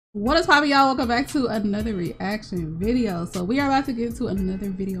What is poppin', y'all? Welcome back to another reaction video. So we are about to get into another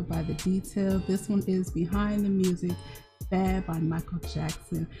video by The Detail. This one is Behind the Music, Bad by Michael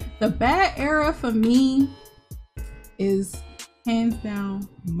Jackson. The Bad era for me is hands down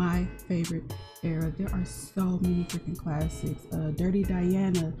my favorite era. There are so many freaking classics. Dirty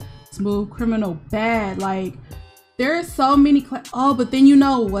Diana, Smooth Criminal, Bad. Like, there are so many. Oh, but then you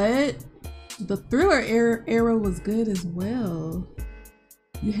know what? The Thriller era was good as well.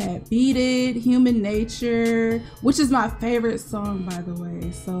 You had Beat It, Human Nature, which is my favorite song, by the way.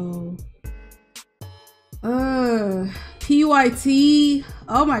 So, PYT,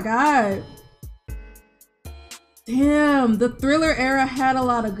 oh my God. Damn, the Thriller era had a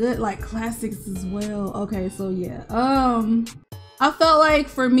lot of good, like, classics as well. Okay, so yeah. I felt like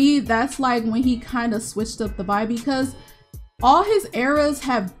for me, that's like when he kind of switched up the vibe, because all his eras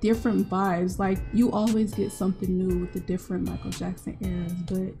have different vibes. Like, you always get something new with the different Michael Jackson eras.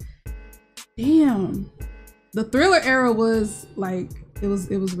 But damn, the Thriller era was like, it was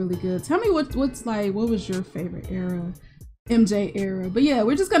really good. Tell me what was your favorite era, MJ era? But yeah,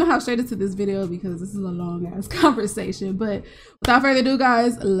 we're just gonna hop straight into this video because this is a long ass conversation. But without further ado,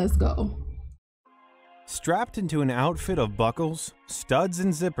 guys, let's go. Strapped into an outfit of buckles, studs,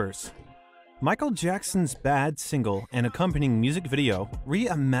 and zippers, Michael Jackson's Bad single and accompanying music video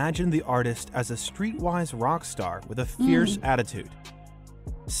reimagined the artist as a streetwise rock star with a fierce attitude.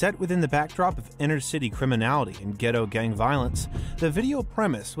 Set within the backdrop of inner-city criminality and ghetto gang violence, the video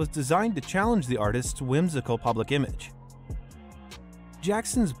premise was designed to challenge the artist's whimsical public image.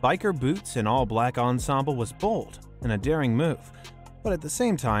 Jackson's biker boots and all-black ensemble was bold and a daring move, but at the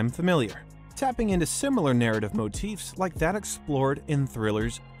same time familiar, tapping into similar narrative motifs like that explored in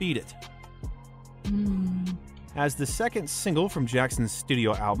Thriller's Beat It. As the second single from Jackson's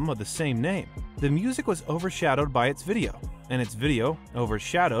studio album of the same name, the music was overshadowed by its video, and its video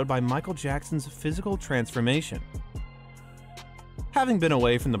overshadowed by Michael Jackson's physical transformation. Having been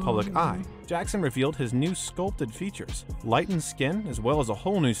away from the public eye, Jackson revealed his new sculpted features, lightened skin, as well as a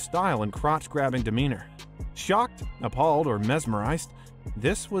whole new style and crotch-grabbing demeanor. Shocked, appalled, or mesmerized,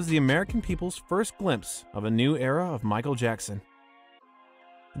 this was the American people's first glimpse of a new era of Michael Jackson.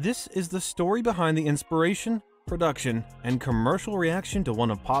 This is the story behind the inspiration, production, and commercial reaction to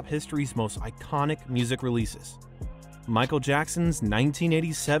one of pop history's most iconic music releases, Michael Jackson's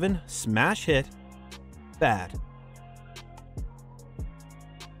 1987 smash hit, Bad.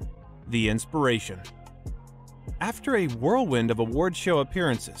 The inspiration. After a whirlwind of award show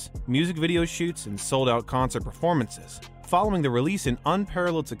appearances, music video shoots, and sold-out concert performances, following the release and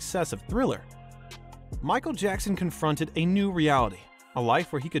unparalleled success of Thriller, Michael Jackson confronted a new reality. A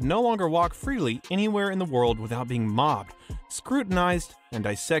life where he could no longer walk freely anywhere in the world without being mobbed, scrutinized, and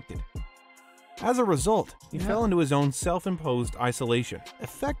dissected. As a result, he fell into his own self-imposed isolation,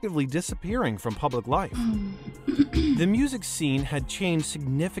 effectively disappearing from public life. The music scene had changed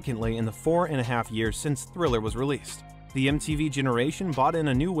significantly in the 4.5 years since Thriller was released. The MTV generation bought in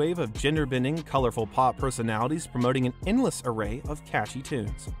a new wave of gender-bending, colorful pop personalities promoting an endless array of catchy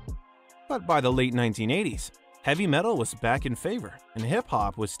tunes. But by the late 1980s, heavy metal was back in favor, and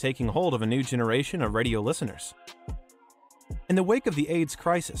hip-hop was taking hold of a new generation of radio listeners. In the wake of the AIDS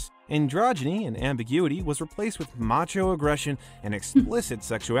crisis, androgyny and ambiguity was replaced with macho aggression and explicit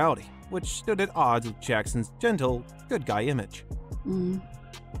sexuality, which stood at odds with Jackson's gentle, good guy image.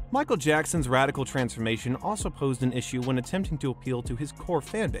 Michael Jackson's radical transformation also posed an issue when attempting to appeal to his core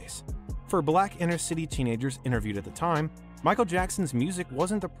fanbase. For black inner-city teenagers interviewed at the time, Michael Jackson's music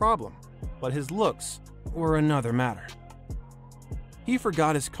wasn't the problem, but his looks were another matter. He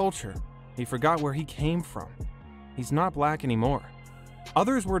forgot his culture. He forgot where he came from. He's not black anymore.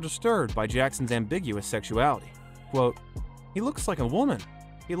 Others were disturbed by Jackson's ambiguous sexuality. Quote, "He looks like a woman.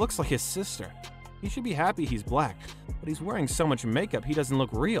 He looks like his sister. He should be happy he's black, but he's wearing so much makeup he doesn't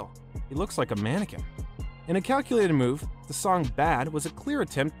look real. He looks like a mannequin." In a calculated move, the song Bad was a clear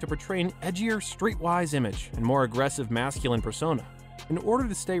attempt to portray an edgier, streetwise image and more aggressive masculine persona, in order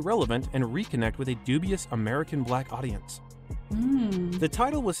to stay relevant and reconnect with a dubious American black audience. The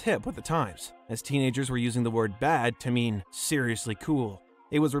title was hip with the times, as teenagers were using the word bad to mean seriously cool.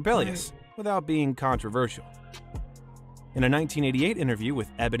 It was rebellious, without being controversial. In a 1988 interview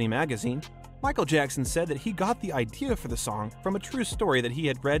with Ebony magazine, Michael Jackson said that he got the idea for the song from a true story that he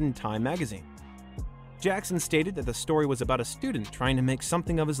had read in Time magazine. Jackson stated that the story was about a student trying to make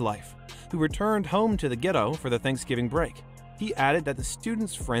something of his life, who returned home to the ghetto for the Thanksgiving break. He added that the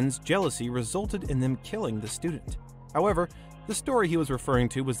student's friend's jealousy resulted in them killing the student. However, the story he was referring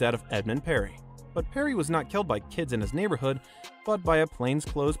to was that of Edmund Perry. But Perry was not killed by kids in his neighborhood, but by a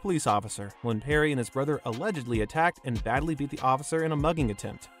plainclothes police officer when Perry and his brother allegedly attacked and badly beat the officer in a mugging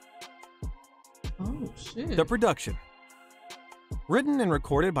attempt. shit. The production. Written and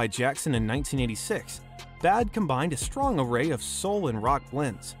recorded by Jackson in 1986, Bad combined a strong array of soul and rock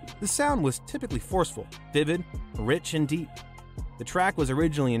blends. The sound was typically forceful, vivid, rich, and deep. The track was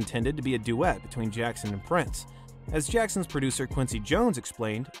originally intended to be a duet between Jackson and Prince. As Jackson's producer Quincy Jones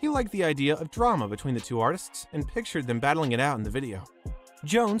explained, he liked the idea of drama between the two artists and pictured them battling it out in the video.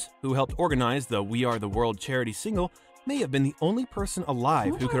 Jones, who helped organize the We Are the World charity single, may have been the only person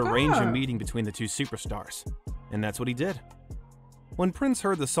alive who could arrange a meeting between the two superstars. And that's what he did. When Prince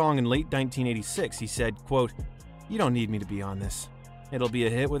heard the song in late 1986, he said, quote, "You don't need me to be on this. It'll be a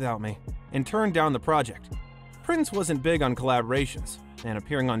hit without me," and turned down the project. Prince wasn't big on collaborations, and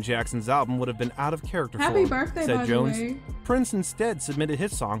appearing on Jackson's album would have been out of character for him. Happy birthday, said by Jones. the way. Prince instead submitted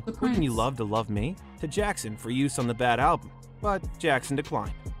his song, Wouldn't You Love to Love Me, to Jackson for use on the Bad album, but Jackson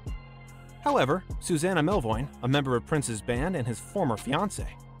declined. However, Susanna Melvoin, a member of Prince's band and his former fiancée,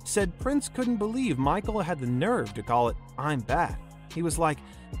 said Prince couldn't believe Michael had the nerve to call it I'm Bad. He was like,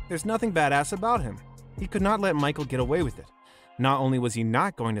 there's nothing badass about him. He could not let Michael get away with it. Not only was he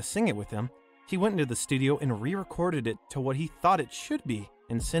not going to sing it with him, he went into the studio and re-recorded it to what he thought it should be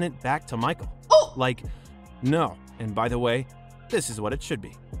and sent it back to Michael. Oh! Like, no, and by the way, this is what it should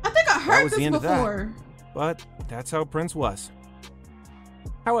be. I think I heard was this the end before. Of that. But that's how Prince was.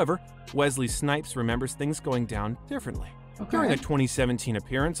 However, Wesley Snipes remembers things going down differently. Okay. During a 2017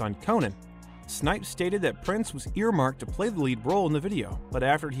 appearance on Conan, Snipes stated that Prince was earmarked to play the lead role in the video, but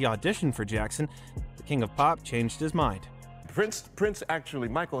after he auditioned for Jackson, the King of Pop changed his mind. Prince actually,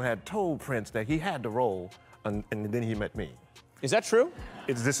 Michael had told Prince that he had the role, and then he met me. Is that true?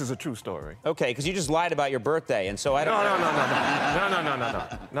 This is a true story. Okay, because you just lied about your birthday, and so I don't...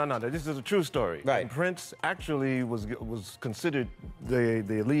 No, this is a true story. Right. And Prince actually was considered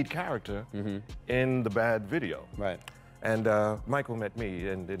the lead character in the Bad video. Right. And Michael met me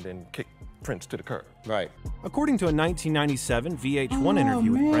and then kicked Prince to the curb. Right. According to a 1997 VH1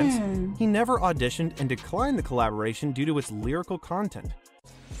 interview with Prince, he never auditioned and declined the collaboration due to its lyrical content.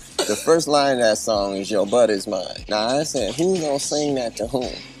 The first line of that song is "Your butt is mine." Now I said, who's gonna sing that to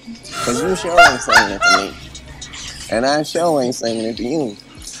whom? Cause you sure ain't singing it to me. And I sure ain't singing it to you.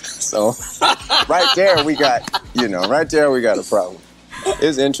 So right there we got a problem.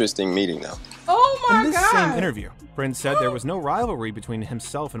 It's interesting meeting though. Oh my God. In this same interview, Prince said there was no rivalry between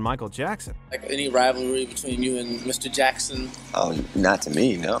himself and Michael Jackson. Like any rivalry between you and Mr. Jackson? Oh, not to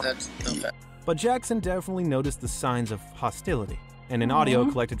me, no. Okay. But Jackson definitely noticed the signs of hostility. And in audio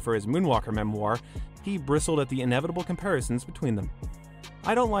collected for his Moonwalker memoir, he bristled at the inevitable comparisons between them.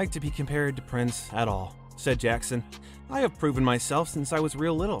 "I don't like to be compared to Prince at all," said Jackson. "I have proven myself since I was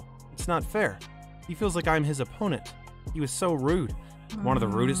real little. It's not fair. He feels like I'm his opponent. He was so rude. One of the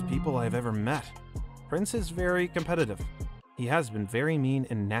rudest people I've ever met. Prince is very competitive. He has been very mean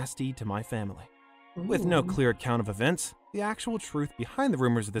and nasty to my family." With no clear account of events, the actual truth behind the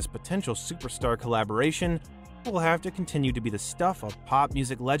rumors of this potential superstar collaboration will have to continue to be the stuff of pop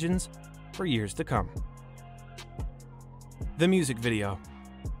music legends for years to come. The music video.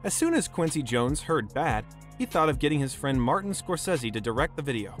 As soon as Quincy Jones heard Bad, he thought of getting his friend Martin Scorsese to direct the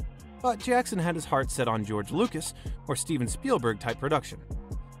video. But Jackson had his heart set on George Lucas or Steven Spielberg type production.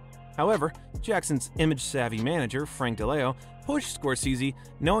 However, Jackson's image-savvy manager, Frank DeLeo, pushed Scorsese,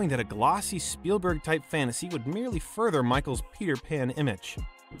 knowing that a glossy Spielberg-type fantasy would merely further Michael's Peter Pan image.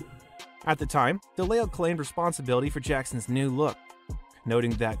 At the time, DeLeo claimed responsibility for Jackson's new look,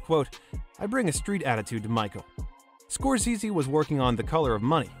 noting that, quote, "I bring a street attitude to Michael." Scorsese was working on The Color of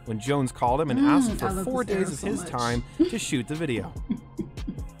Money when Jones called him and asked for 4 days of his time to shoot the video.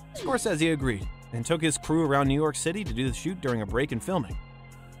 Scorsese agreed and took his crew around New York City to do the shoot during a break in filming.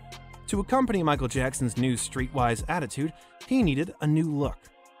 To accompany Michael Jackson's new streetwise attitude, he needed a new look.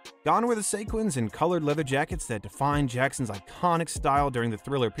 Gone were the sequins and colored leather jackets that defined Jackson's iconic style during the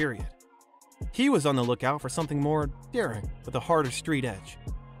Thriller period. He was on the lookout for something more daring, with a harder street edge.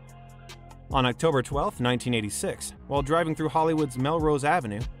 On October 12, 1986, while driving through Hollywood's Melrose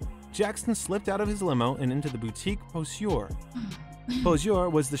Avenue, Jackson slipped out of his limo and into the boutique Posure.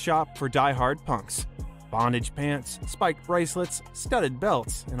 Posure was the shop for die-hard punks. Bondage pants, spiked bracelets, studded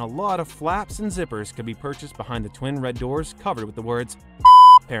belts, and a lot of flaps and zippers could be purchased behind the twin red doors covered with the words,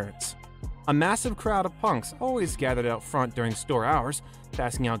 "Parents." A massive crowd of punks always gathered out front during store hours,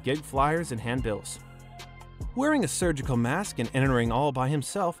 passing out gig flyers and handbills. Wearing a surgical mask and entering all by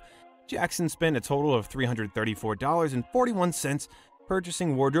himself, Jackson spent a total of $334.41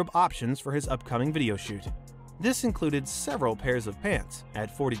 purchasing wardrobe options for his upcoming video shoot. This included several pairs of pants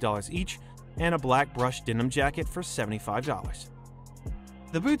at $40 each and a black brushed denim jacket for $75.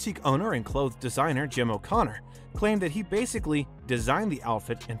 The boutique owner and clothes designer Jim O'Connor claimed that he basically designed the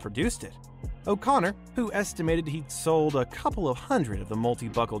outfit and produced it. O'Connor, who estimated he'd sold a couple of hundred of the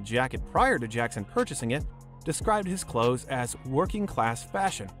multi-buckled jacket prior to Jackson purchasing it, described his clothes as working-class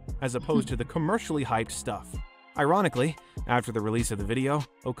fashion, as opposed to the commercially hyped stuff. Ironically, after the release of the video,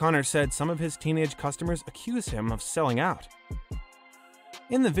 O'Connor said some of his teenage customers accused him of selling out.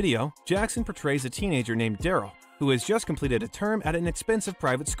 In the video, Jackson portrays a teenager named Daryl, who has just completed a term at an expensive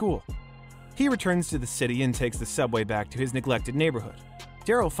private school. He returns to the city and takes the subway back to his neglected neighborhood.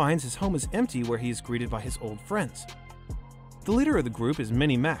 Daryl finds his home is empty where he is greeted by his old friends. The leader of the group is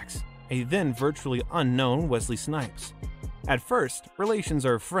Minnie Max, a then virtually unknown Wesley Snipes. At first, relations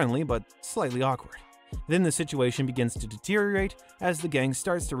are friendly but slightly awkward. Then the situation begins to deteriorate as the gang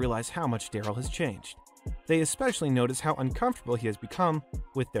starts to realize how much Daryl has changed. They especially notice how uncomfortable he has become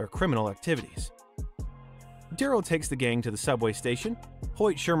with their criminal activities. Daryl takes the gang to the subway station,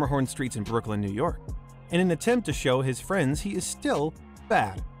 Hoyt-Schermerhorn streets in Brooklyn, New York, in an attempt to show his friends he is still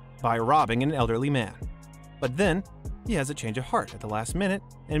bad by robbing an elderly man. But then, he has a change of heart at the last minute,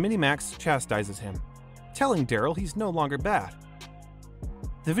 and Minnie Max chastises him, telling Daryl he's no longer bad.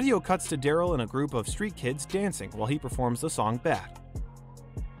 The video cuts to Daryl and a group of street kids dancing while he performs the song Bad.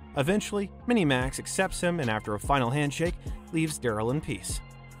 Eventually, Minnie Max accepts him and after a final handshake, leaves Daryl in peace.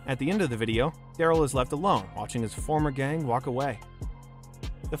 At the end of the video, Daryl is left alone watching his former gang walk away.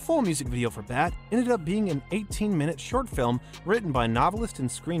 The full music video for Bad ended up being an 18-minute short film written by novelist and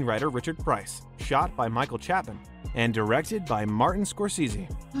screenwriter Richard Price, shot by Michael Chapman, and directed by Martin Scorsese.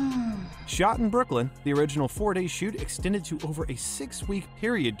 Shot in Brooklyn, the original 4-day shoot extended to over a 6-week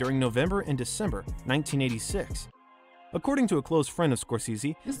period during November and December 1986. According to a close friend of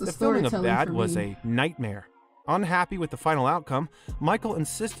Scorsese, the filming of Bad was a nightmare. Unhappy with the final outcome, Michael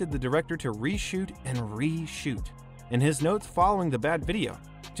insisted the director to reshoot and reshoot. In his notes following the Bad video,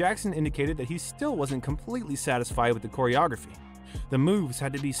 Jackson indicated that he still wasn't completely satisfied with the choreography. The moves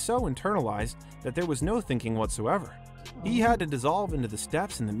had to be so internalized that there was no thinking whatsoever. He had to dissolve into the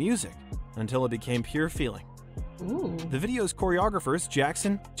steps and the music until it became pure feeling. Ooh. The video's choreographers,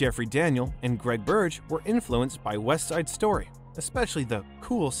 Jackson, Jeffrey Daniel, and Greg Burge, were influenced by West Side Story, especially the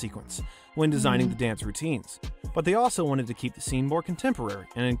cool sequence, when designing the dance routines. But they also wanted to keep the scene more contemporary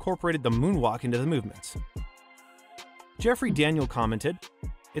and incorporated the moonwalk into the movements. Jeffrey Daniel commented,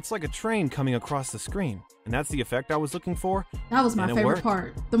 "It's like a train coming across the screen, and that's the effect I was looking for." That was my and it favorite worked.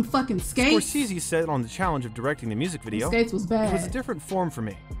 part. Them fucking skates. Scorsese said on the challenge of directing the music video, The skates was bad. "It was a different form for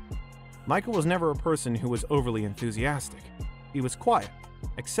me. Michael was never a person who was overly enthusiastic. He was quiet,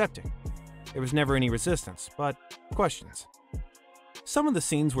 accepting. There was never any resistance, but questions." Some of the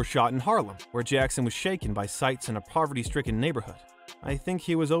scenes were shot in Harlem, where Jackson was shaken by sights in a poverty-stricken neighborhood. "I think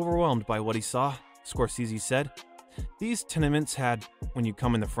he was overwhelmed by what he saw," Scorsese said. "These tenements had, when you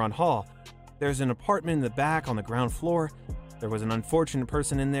come in the front hall, there's an apartment in the back on the ground floor. There was an unfortunate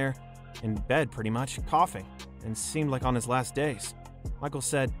person in there, in bed pretty much, coughing, and seemed like on his last days. Michael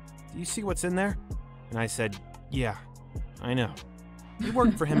said, 'Do you see what's in there?' And I said, 'Yeah, I know.' It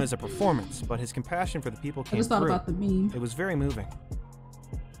worked for him as a performance, but his compassion for the people came I just thought through. about the meme. It was very moving."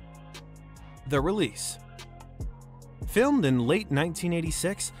 The release. Filmed in late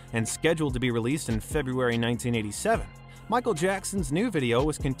 1986 and scheduled to be released in February 1987, Michael Jackson's new video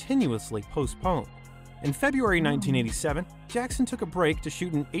was continuously postponed. In February 1987, Jackson took a break to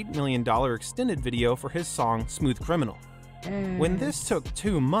shoot an $8 million extended video for his song Smooth Criminal. When this took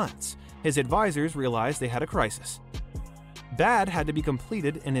 2 months, his advisors realized they had a crisis. Bad had to be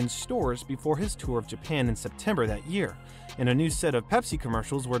completed and in stores before his tour of Japan in September that year, and a new set of Pepsi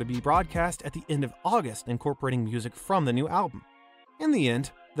commercials were to be broadcast at the end of August incorporating music from the new album. In the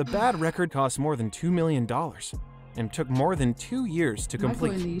end, the Bad record cost more than $2 million and took more than 2 years to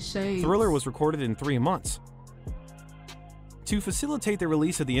complete. Thriller was recorded in 3 months. To facilitate the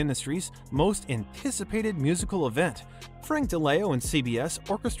release of the industry's most anticipated musical event, Frank DeLeo and CBS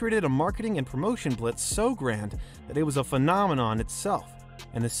orchestrated a marketing and promotion blitz so grand that it was a phenomenon itself,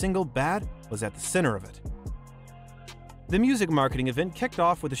 and the single Bad was at the center of it. The music marketing event kicked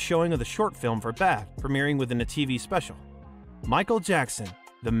off with a showing of the short film for Bad, premiering within a TV special. Michael Jackson,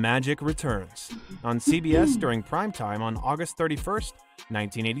 The Magic Returns, on CBS during primetime on August 31st,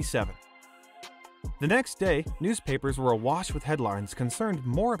 1987. The next day, newspapers were awash with headlines concerned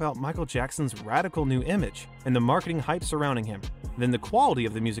more about Michael Jackson's radical new image and the marketing hype surrounding him than the quality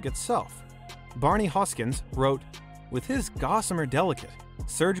of the music itself. Barney Hoskins wrote, "With his gossamer delicate,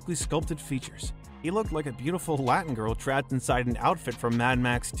 surgically sculpted features, he looked like a beautiful Latin girl trapped inside an outfit from Mad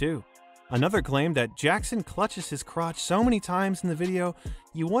Max 2. Another claimed that Jackson clutches his crotch so many times in the video,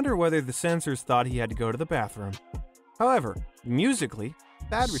 you wonder whether the censors thought he had to go to the bathroom. However, musically,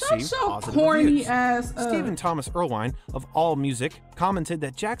 Bad received so positive corny reviews. ass. Stephen Thomas Erlewine of AllMusic commented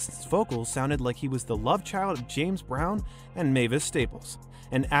that Jackson's vocals sounded like he was the love child of James Brown and Mavis Staples,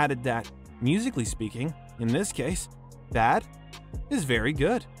 and added that, musically speaking, in this case, Bad is very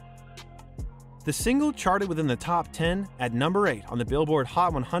good. The single charted within the top 10 at number 8 on the Billboard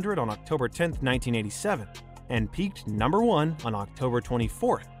Hot 100 on October 10, 1987, and peaked number 1 on October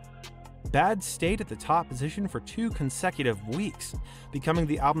 24th. Bad stayed at the top position for 2 consecutive weeks, becoming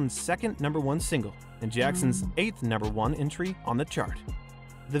the album's second number 1 single and Jackson's 8th number 1 entry on the chart.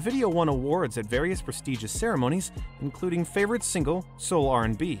 The video won awards at various prestigious ceremonies, including Favorite Single, Soul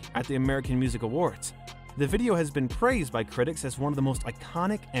R&B at the American Music Awards. The video has been praised by critics as one of the most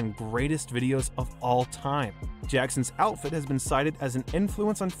iconic and greatest videos of all time. Jackson's outfit has been cited as an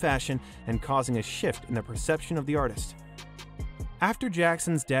influence on fashion and causing a shift in the perception of the artist. After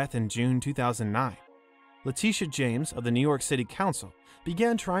Jackson's death in June 2009, Letitia James of the New York City Council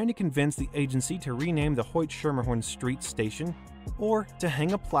began trying to convince the agency to rename the Hoyt-Schermerhorn Street station or to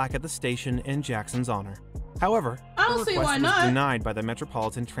hang a plaque at the station in Jackson's honor. However, the request was denied by the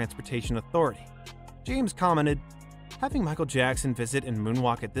Metropolitan Transportation Authority. James commented, "Having Michael Jackson visit and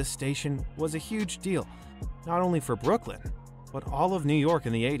moonwalk at this station was a huge deal, not only for Brooklyn, but all of New York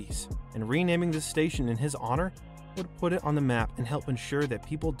in the 80s, and renaming this station in his honor would put it on the map and help ensure that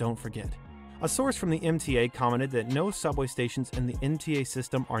people don't forget." A source from the MTA commented that no subway stations in the MTA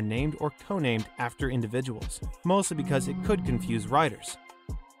system are named or co-named after individuals, mostly because it could confuse riders.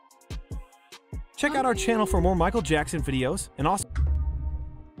 Check out our channel for more Michael Jackson videos, and also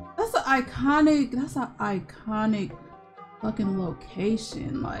That's an iconic fucking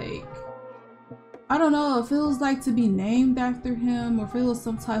location. Like, I don't know, it feels like to be named after him, or if it was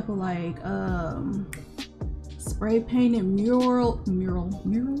some type of like spray painted mural,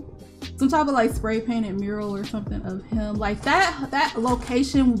 some type of like spray painted mural or something of him. Like that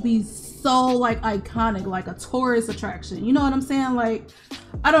location would be so like iconic, like a tourist attraction. You know what I'm saying? Like,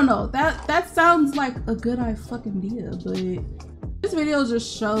 I don't know. That sounds like a good idea, but this video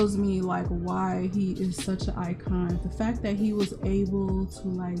just shows me like why he is such an icon. The fact that he was able to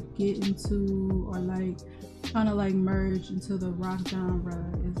like get into, or like kind of like merge into the rock genre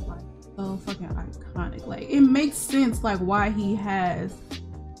is like so fucking iconic. Like, it makes sense like why he has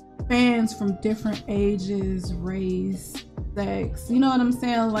fans from different ages, race, sex, you know what I'm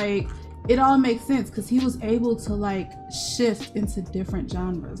saying? Like, it all makes sense because he was able to like shift into different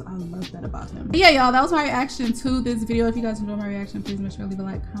genres. I love that about him. But yeah, y'all, that was my reaction to this video. If you guys enjoyed my reaction, please make sure to leave a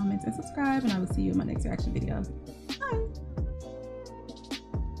like, comment, and subscribe, and I will see you in my next reaction video. Bye.